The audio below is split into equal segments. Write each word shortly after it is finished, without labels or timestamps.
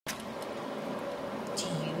Do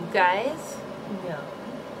you guys know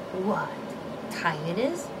what time it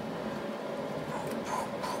is?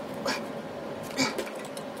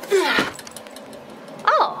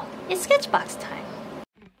 Oh, it's Sketchbox time.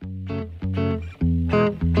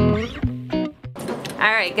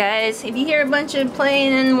 Alright guys, if you hear a bunch of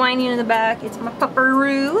playing and whining in the back, it's my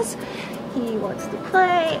pupperoos. He wants to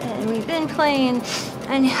play and we've been playing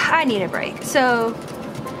and I need a break. So,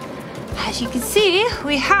 as you can see,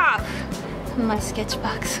 we have my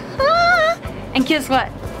Sketchbox. Ah! And guess what?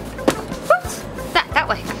 Whoops! That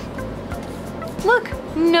way. Look,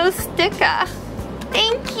 no sticker.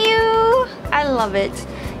 Thank you! I love it.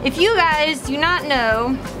 If you guys do not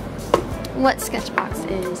know what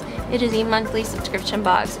Sketchbox is, it is a monthly subscription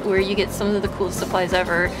box where you get some of the coolest supplies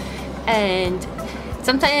ever. And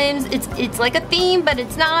sometimes it's like a theme, but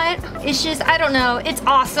it's not. It's just, I don't know, it's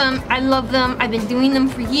awesome. I love them. I've been doing them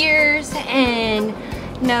for years and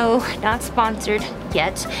no, not sponsored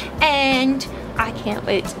yet. And I can't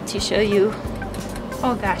wait to show you.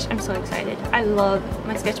 Oh gosh, I'm so excited. I love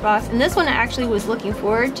my Sketchbox. And this one I actually was looking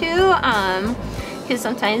forward to because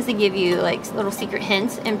sometimes they give you like little secret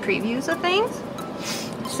hints and previews of things.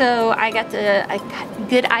 So I got a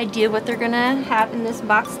good idea what they're gonna have in this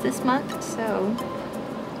box this month. So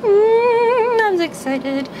I'm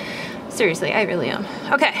excited. Seriously, I really am.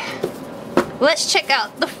 Okay, let's check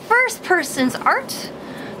out the first person's art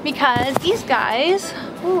because these guys,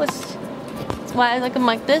 that's why I like them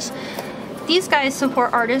like this. These guys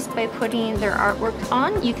support artists by putting their artwork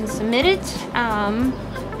on. You can submit it, and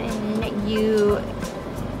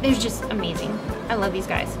they're just amazing. I love these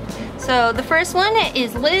guys. So the first one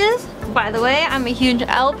is Liz. By the way, I'm a huge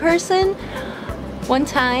L person. One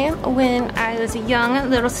time when I was a young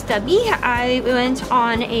little stubby, I went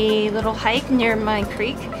on a little hike near my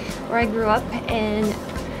creek where I grew up, and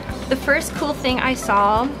the first cool thing I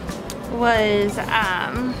saw was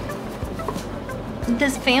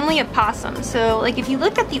this family of possums. So like if you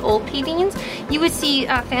look at the old paintings, you would see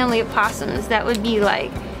a family of possums that would be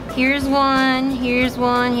like, here's one, here's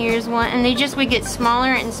one, here's one, and they just would get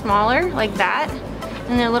smaller and smaller like that,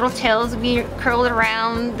 and their little tails would be curled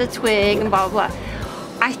around the twig and blah blah blah.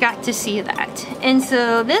 I got to see that. And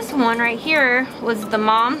so this one right here was the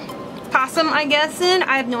mom possum, I guess, and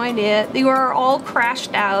I have no idea. They were all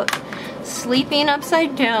crashed out, sleeping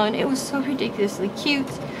upside down. It was so ridiculously cute.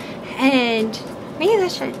 And maybe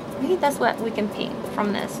that's what we can paint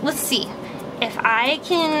from this. Let's see. If I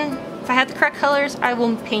have the correct colors, I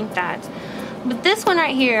will paint that. But this one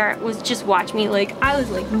right here was just watch me. Like I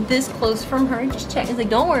was like this close from her, just check. It's like,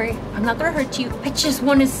 don't worry, I'm not gonna hurt you. I just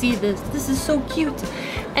want to see this. This is so cute.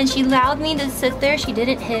 And she allowed me to sit there. She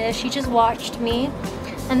didn't hiss. She just watched me.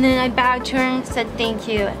 And then I bowed to her and said thank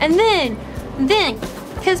you. And then,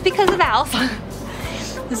 because of Alf,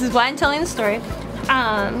 this is why I'm telling the story.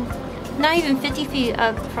 Not even 50 feet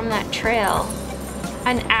up from that trail,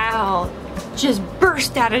 an owl just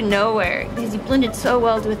burst out of nowhere because he blended so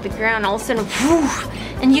well with the ground. All of a sudden, whoosh,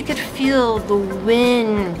 and you could feel the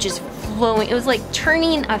wind just flowing. It was like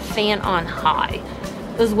turning a fan on high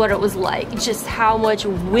was what it was like. Just how much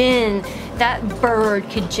wind that bird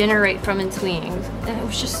could generate from its wings. And it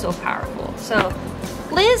was just so powerful. So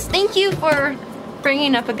Liz, thank you for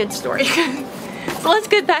bringing up a good story. So let's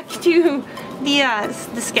get back to the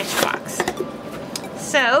Sketchbox.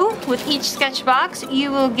 So with each Sketchbox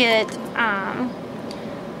you will get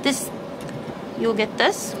this, you'll get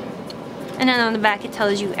this, and then on the back it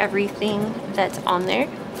tells you everything that's on there.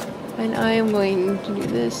 And I am going to do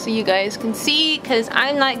this so you guys can see, because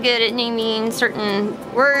I'm not good at naming certain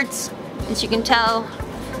words, as you can tell.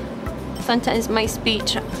 Sometimes my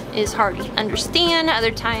speech is hard to understand, other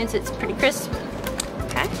times it's pretty crisp.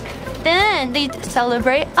 Okay. Then they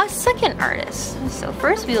celebrate a second artist. So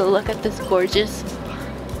first we will look at this gorgeous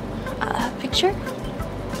picture.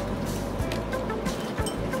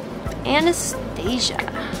 Anastasia.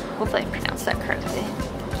 Hopefully I pronounced that correctly.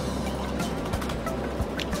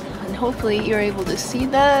 And hopefully you're able to see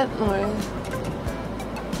that more.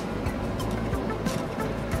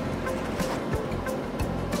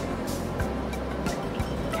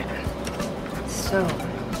 Okay. So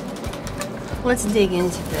let's dig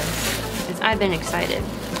into this, because I've been excited.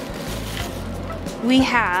 We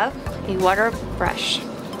have a water brush.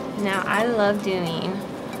 Now I love doing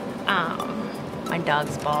my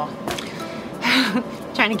dog's ball.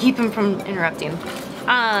 Trying to keep him from interrupting.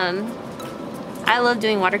 I love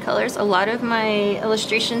doing watercolors. A lot of my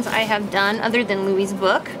illustrations I have done, other than Louie's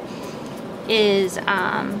book, is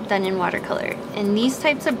done in watercolor. And these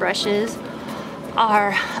types of brushes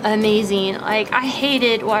are amazing. Like, I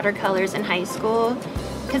hated watercolors in high school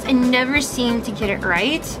because I never seemed to get it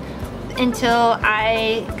right. until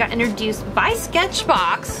I got introduced by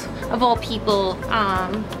Sketchbox, of all people,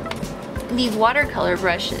 these watercolor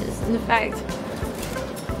brushes. In fact,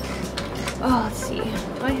 oh, let's see,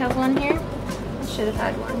 do I have one here? I should have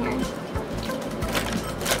had one here.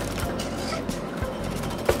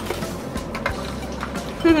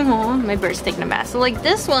 Oh, my bird's taking a bath. So like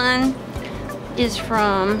this one is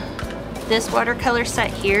from this watercolor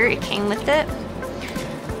set here. It came with it.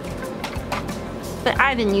 But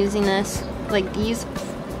I've been using this, like these,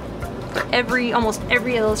 for almost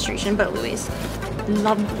every illustration but Louis.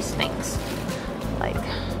 Love these things. Like,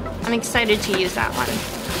 I'm excited to use that one.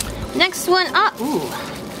 Next one up. Ooh,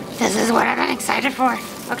 this is what I'm excited for.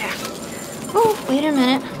 Okay. Oh, wait a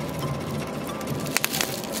minute.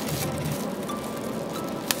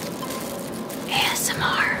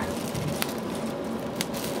 ASMR.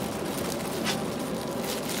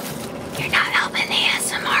 You're not helping the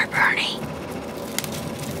ASMR, Bernie.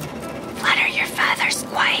 Flutter your feathers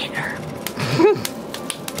quieter.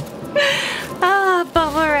 Ah,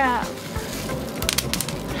 bubble wrap.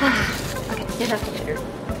 Okay, get up later.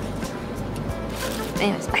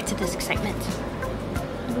 Anyways, back to this excitement.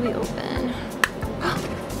 How do we open?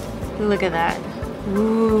 Look at that.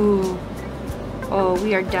 Ooh. Oh,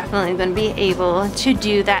 we are definitely going to be able to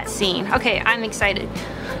do that scene. Okay, I'm excited.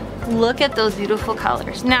 Look at those beautiful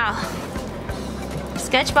colors. Now,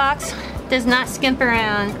 Sketchbox does not skimp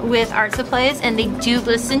around with art supplies, and they do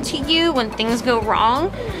listen to you when things go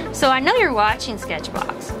wrong. So I know you're watching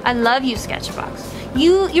Sketchbox. I love you, Sketchbox.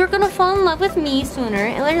 You're gonna fall in love with me sooner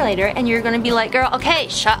or later, and you're gonna be like, girl, okay,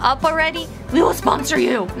 shut up already. We will sponsor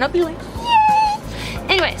you. And I'll be like, yay!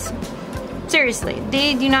 Anyways, seriously,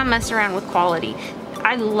 they do not mess around with quality.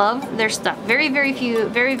 I love their stuff. Very rarely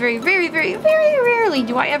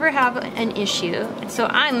do I ever have an issue. And so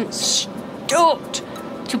I'm stoked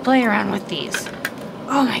to play around with these.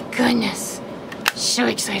 Oh my goodness. So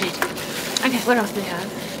excited. Okay, what else do we have?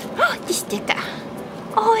 Oh, the sticker.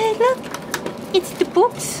 Oh, hey, look. It's the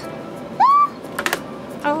books.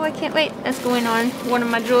 Oh, I can't wait. That's going on one of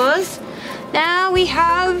my drawers. Now we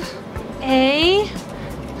have a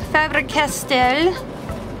Faber-Castell.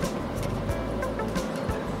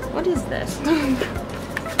 What is this?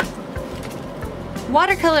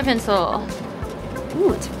 Watercolor pencil.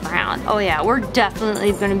 Ooh, it's brown. Oh yeah, we're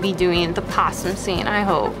definitely gonna be doing the possum scene, I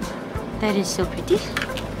hope. That is so pretty.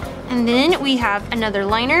 And then we have another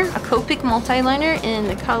liner, a Copic multi-liner in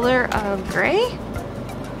the color of gray.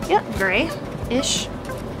 Yep, gray-ish.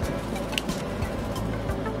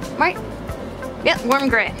 Right? Yep, warm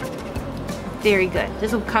gray. Very good.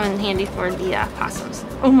 This will come in handy for the possums.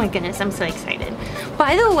 Oh my goodness, I'm so excited.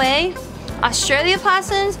 By the way, Australia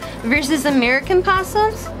possums versus American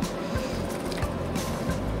possums,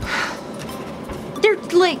 they're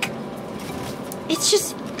like, it's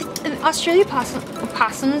just, Australia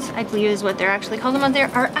possums, I believe is what they're actually called them out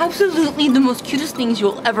there, are absolutely the most cutest things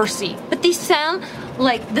you'll ever see. But they sound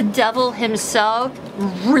like the devil himself,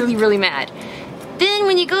 really mad. Then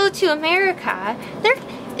when you go to America,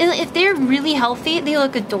 if they're really healthy, they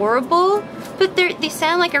look adorable, but they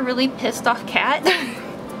sound like a really pissed off cat.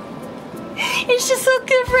 It's just so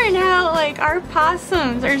different how like our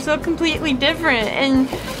possums are so completely different, and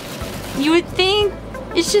you would think,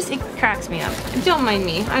 it's just, it cracks me up. Don't mind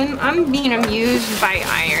me. I'm being amused by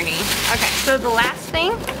irony. Okay, so the last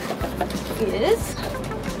thing is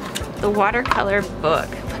the watercolor book.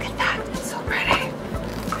 Look at that, it's so pretty.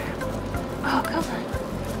 Oh, come on.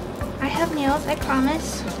 I have nails, I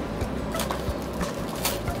promise.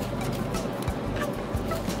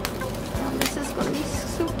 Oh, this is gonna be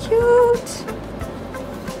so cute.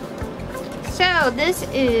 So this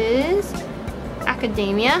is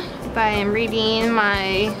Academia, if I am reading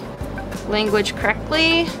my language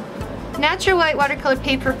correctly. Natural white watercolor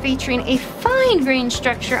paper featuring a fine grain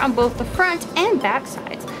structure on both the front and back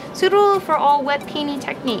sides. Suitable for all wet painting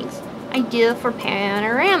techniques. Ideal for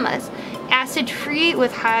panoramas. Acid-free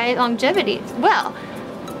with high longevity. Well,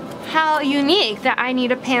 how unique that I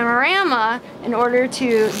need a panorama in order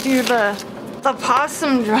to do the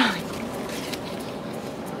possum drawing.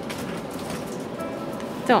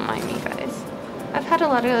 Don't mind me, guys. I've had a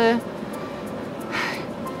lot of...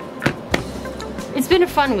 It's been a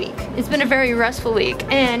fun week. It's been a very restful week,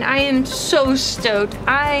 and I am so stoked.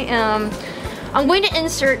 I'm going to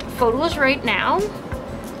insert photos right now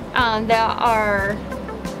that are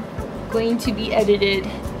going to be edited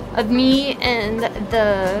of me and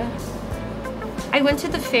I went to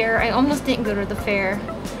the fair. I almost didn't go to the fair,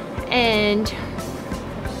 and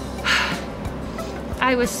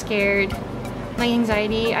I was scared. My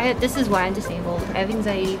anxiety, this is why I'm disabled. I have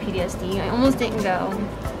anxiety, PTSD. I almost didn't go.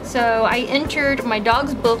 So I entered my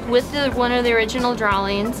dog's book with one of the original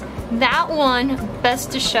drawings. That one,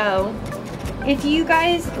 best to show. If you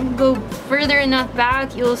guys go further enough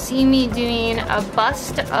back, you'll see me doing a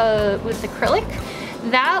bust with acrylic.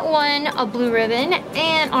 That one, a blue ribbon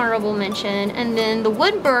and honorable mention. And then the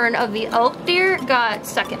wood burn of the elk deer got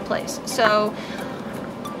second place. So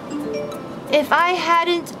if I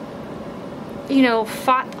hadn't, you know,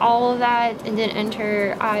 fought all of that and didn't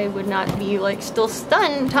enter, I would not be like still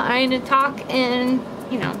stunned trying to talk, and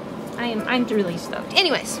you know, I'm really stoked.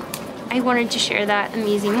 Anyways, I wanted to share that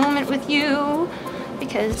amazing moment with you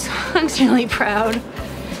because I'm really proud.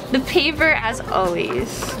 The paper, as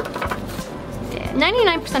always,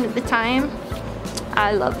 99% of the time,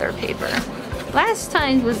 I love their paper. Last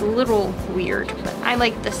time was a little weird, but I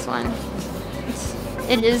like this one.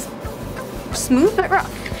 It is smooth but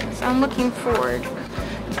rough, so I'm looking forward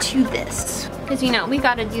to this. Because you know, we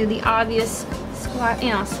gotta do the obvious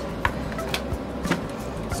swatches.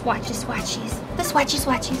 The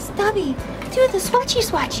swatches. Stubby, do the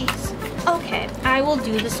swatches. Okay, I will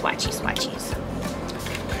do the swatches.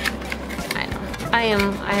 I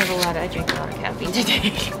know. I drink a lot of caffeine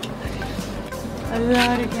today. A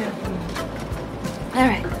lot of caffeine.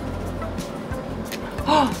 Alright.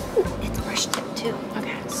 Oh, it's brush tip too.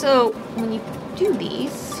 Okay, so when you do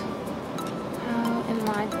these,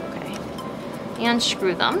 okay,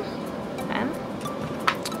 unscrew them. Okay.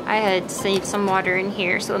 I had saved some water in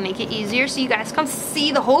here so it'll make it easier so you guys can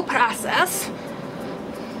see the whole process.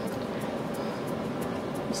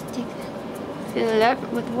 Just fill it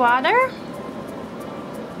up with water.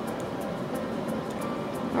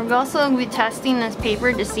 We're also going to be testing this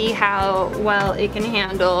paper to see how well it can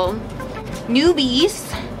handle newbies,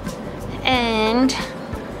 and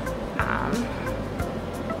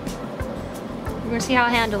we're going to see how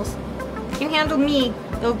it handles. If it can handle me,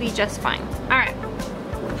 it'll be just fine. Alright.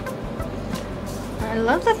 I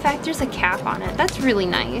love the fact there's a cap on it. That's really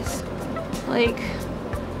nice. Like,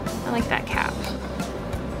 I like that cap.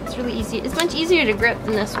 It's really easy. It's much easier to grip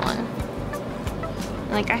than this one.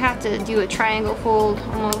 Like, I have to do a triangle fold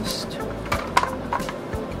almost.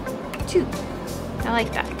 2. I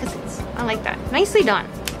like that because I like that. Nicely done.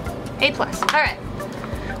 A+. Alright.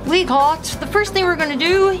 We got, the first thing we're going to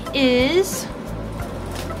do is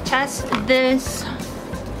test this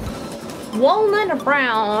walnut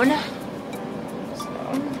brown.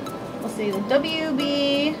 We'll say the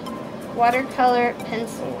WB watercolor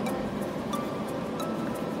pencil.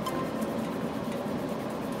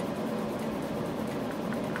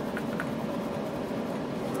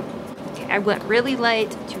 Okay, I went really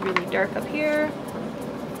light to really dark up here.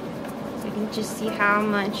 So you can just see how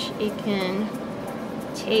much it can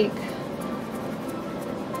take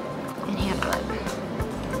and handle it.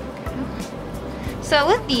 Okay. So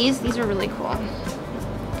with these are really cool.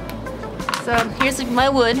 So here's my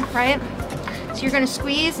wood, right? So you're gonna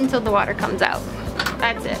squeeze until the water comes out.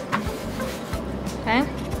 That's it. Okay?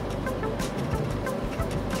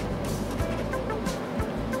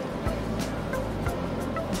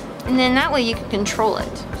 And then that way you can control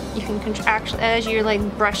it. You can actually, as you're like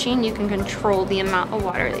brushing, you can control the amount of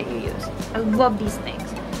water that you use. I love these things.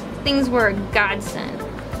 Things were a godsend.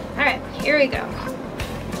 All right, here we go.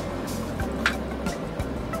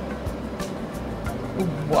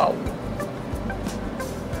 Whoa.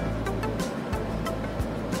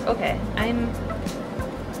 Okay,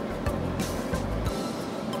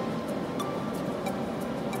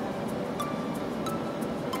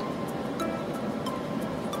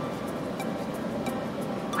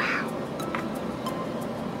 wow.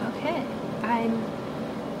 Okay, I'm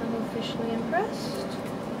officially impressed.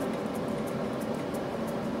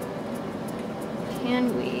 Can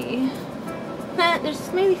we? There's a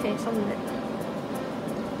smiley face, I'll leave it.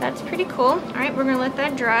 That's pretty cool. All right, we're gonna let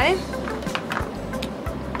that dry.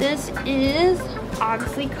 This is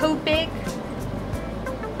obviously Copic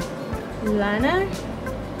liner.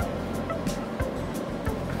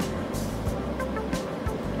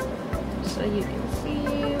 So you can see,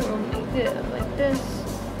 we'll make it like this.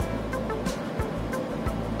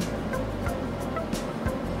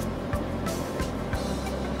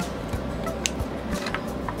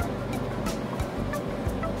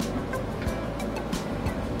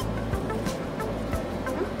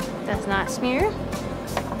 Does not smear.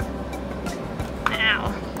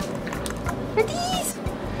 Ow. Are these?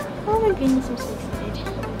 Oh my goodness, I'm so excited.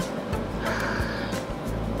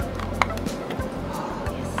 Oh,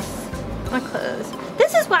 yes. My clothes.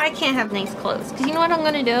 This is why I can't have nice clothes. Because you know what I'm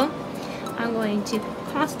going to do? I'm going to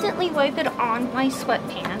constantly wipe it on my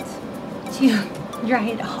sweatpants to dry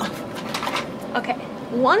it off. Okay.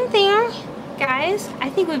 One thing, guys, I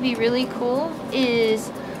think would be really cool is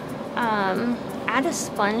add a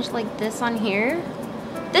sponge like this on here.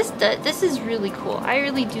 This is really cool. I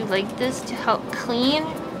really do like this to help clean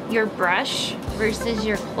your brush versus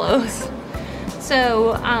your clothes.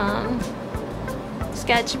 So,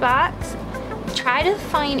 Sketchbox, try to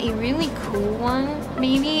find a really cool one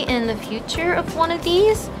maybe in the future of one of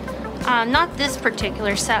these. Not this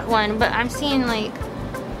particular set one, but I'm seeing like,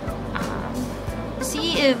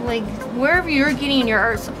 see if like wherever you're getting your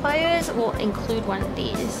art supplies will include one of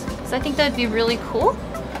these. So I think that'd be really cool.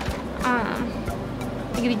 I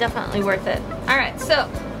think it'd be definitely worth it. Alright, so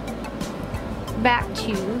back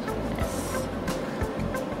to this.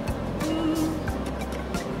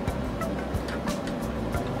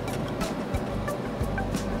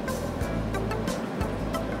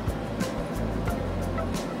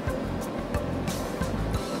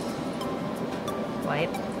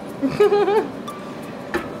 Wipe.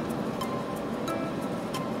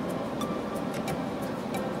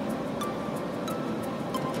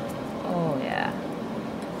 Oh yeah.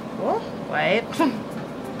 Cool. Wipe.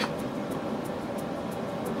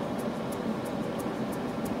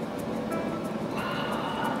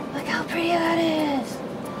 Look how pretty that is.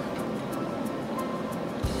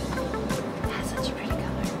 That's such a pretty color.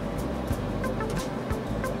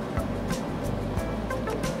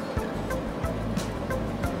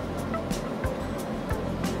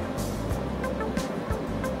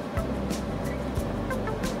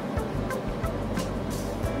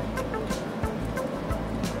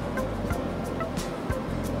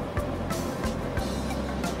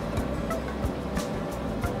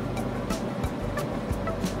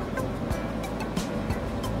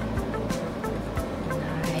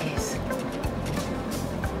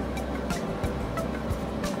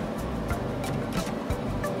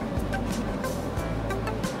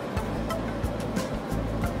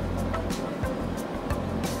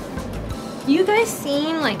 You guys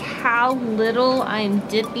seen like how little I'm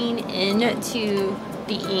dipping into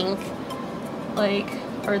the ink, like,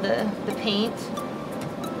 or the paint?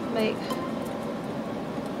 Like,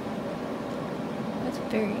 that's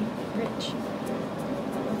very rich.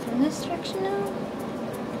 From this direction now?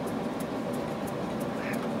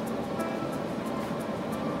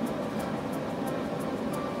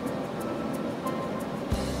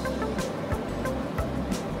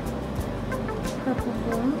 Purple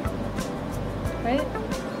bloom. Right?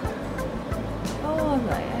 Oh,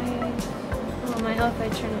 right. Oh, my if I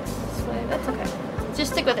turn it this way. That's okay.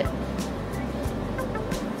 Just stick with it.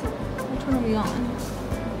 Which one are we on?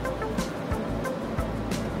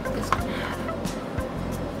 This one.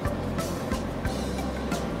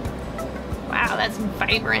 Wow, that's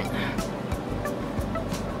vibrant.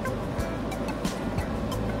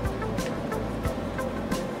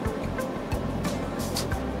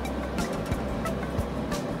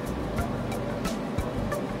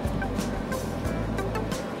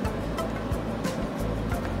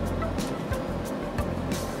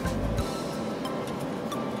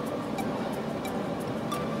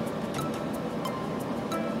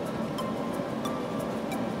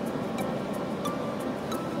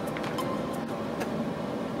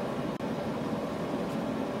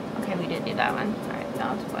 We did do that one. Alright,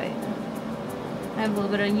 now it's white. I have a little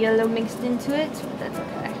bit of yellow mixed into it, but that's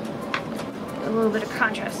okay. A little bit of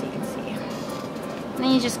contrast so you can see. And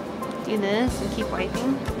then you just do this and keep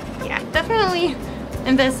wiping. Yeah, definitely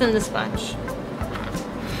invest in the sponge.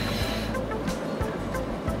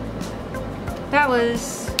 That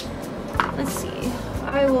was, let's see.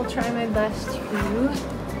 I will try my best to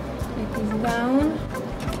get these down.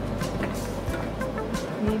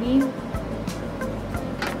 Maybe.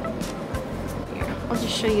 I'll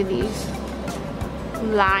just show you these.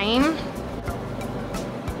 Lime.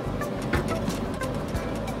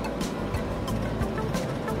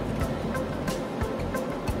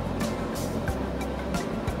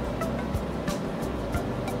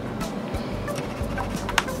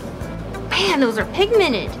 Man, those are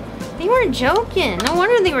pigmented. They weren't joking. No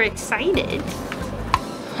wonder they were excited.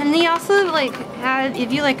 And they also like had,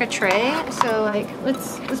 if you like a tray, so like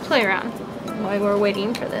let's play around while we're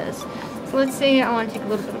waiting for this. So let's say I want to take a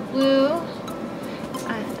little bit of blue.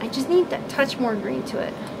 I just need that touch more green to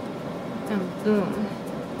it. And boom.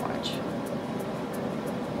 Watch.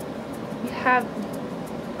 You have,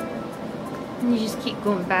 and you just keep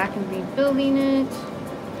going back and rebuilding it.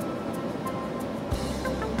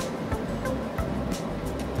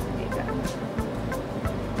 There you go.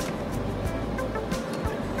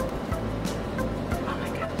 Oh my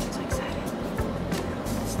god, I'm so excited.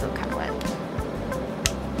 It's still kind of wet.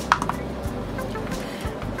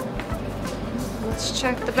 Let's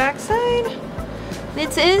check the back side.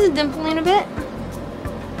 It is dimpling a bit.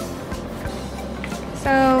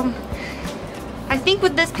 So think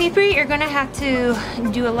with this paper, you're gonna have to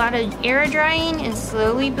do a lot of air drying and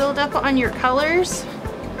slowly build up on your colors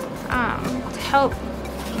to help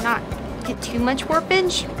not get too much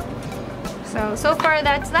warpage. So far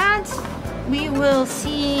that's that. We will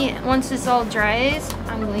see once this all dries.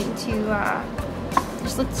 I'm going to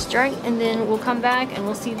just let this dry, and then we'll come back and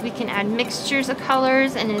we'll see if we can add mixtures of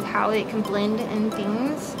colors and how it can blend and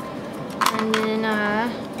things. And then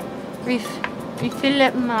refill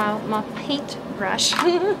up my paint brush.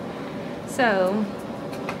 So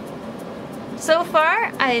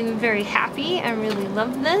far I'm very happy. I really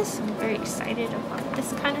love this. I'm very excited about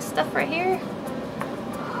this kind of stuff right here.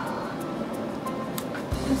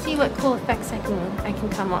 Let's see what cool effects I can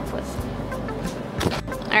come up with.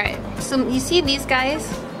 Alright, so you see these guys?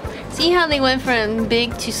 See how they went from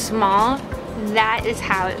big to small? That is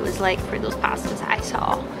how it was like for those possums I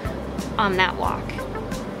saw on that walk.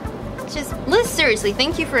 Just, seriously,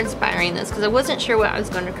 thank you for inspiring this, because I wasn't sure what I was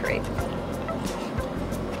going to create.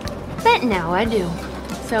 But now I do.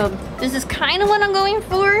 So this is kind of what I'm going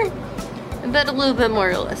for, but a little bit more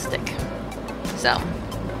realistic. So,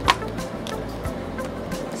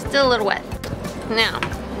 still a little wet. Now,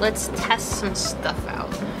 let's test some stuff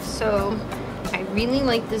out. So, I really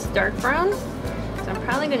like this dark brown, so I'm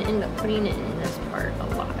probably going to end up putting it in this part a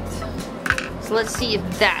lot. So let's see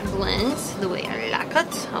if that blends the way I like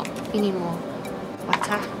it. Oh, we need more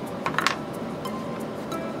water.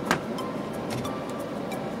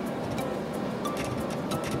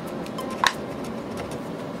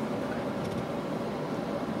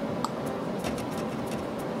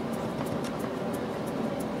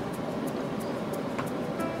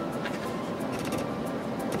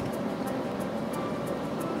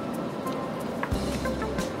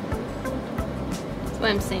 What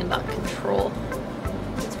I'm saying about control.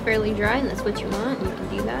 It's fairly dry and that's what you want. You can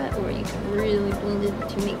do that, or you can really blend it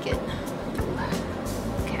to make it.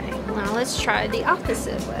 Okay, now let's try the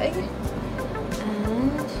opposite way.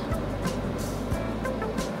 And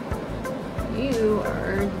you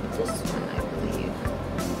are this one, I believe.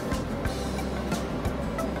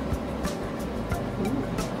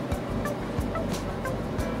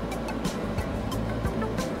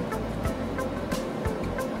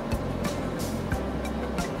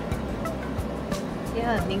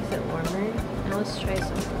 Yeah, that makes it warmer. Now let's try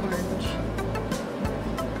some orange.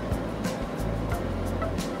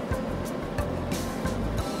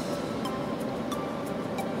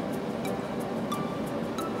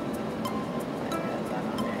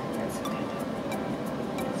 That's good.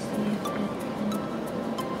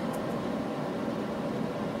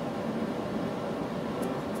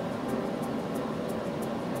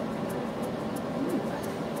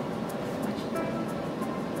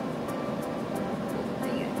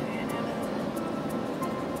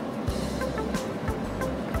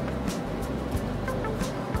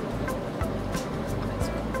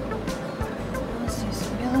 Let's see if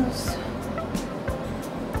it can.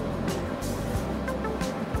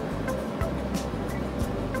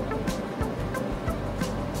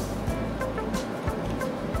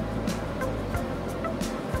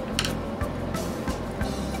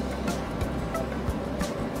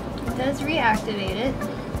 Does reactivate it,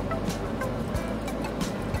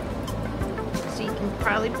 so you can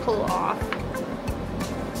probably pull off.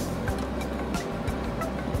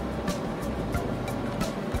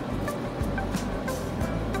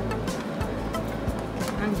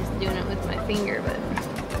 I'm just doing it with my finger, but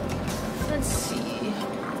let's see.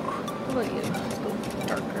 What about you? Let's go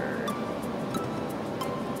darker.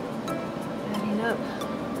 Adding up.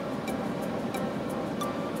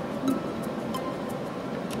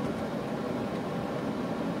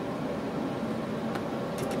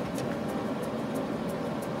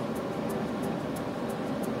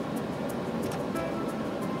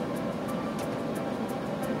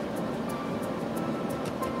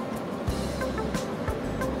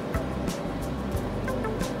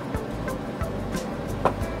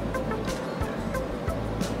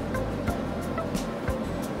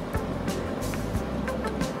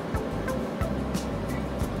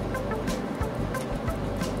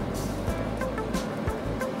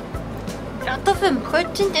 A lot of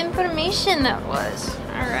important information that was.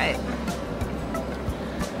 Alright.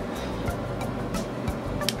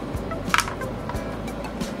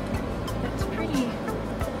 That's pretty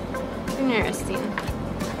interesting.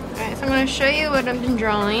 Alright, so I'm going to show you what I've been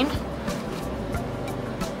drawing.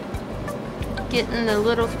 Getting the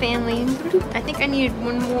little family. I think I needed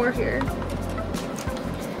one more here.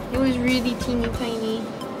 It was really teeny tiny.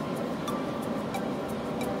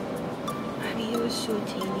 I mean, it was so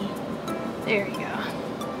teeny. There you go.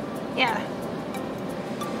 Yeah.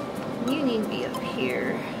 You need to be up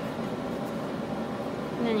here.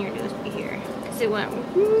 And then your nose will be here. Because it went,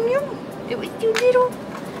 it was too little.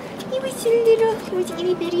 It was too little. It was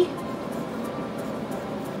itty bitty.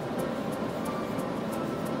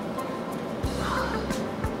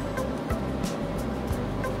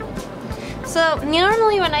 So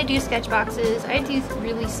normally when I do sketch boxes, I do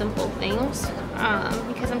really simple things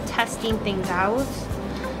because I'm testing things out.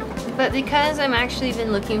 But because I'm actually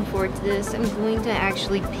been looking forward to this, I'm going to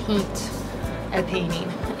actually paint a painting.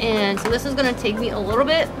 And so this is going to take me a little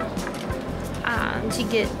bit to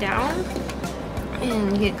get down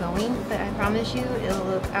and get going. But I promise you, it'll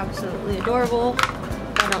look absolutely adorable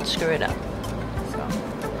if I don't screw it up.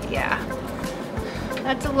 So yeah.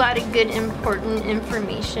 That's a lot of good, important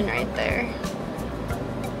information right there,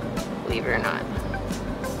 believe it or not,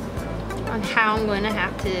 on how I'm going to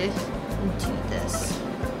have to do this.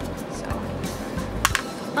 So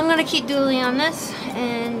I'm going to keep doodling on this,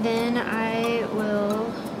 and then I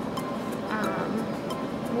will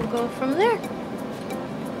we'll go from there.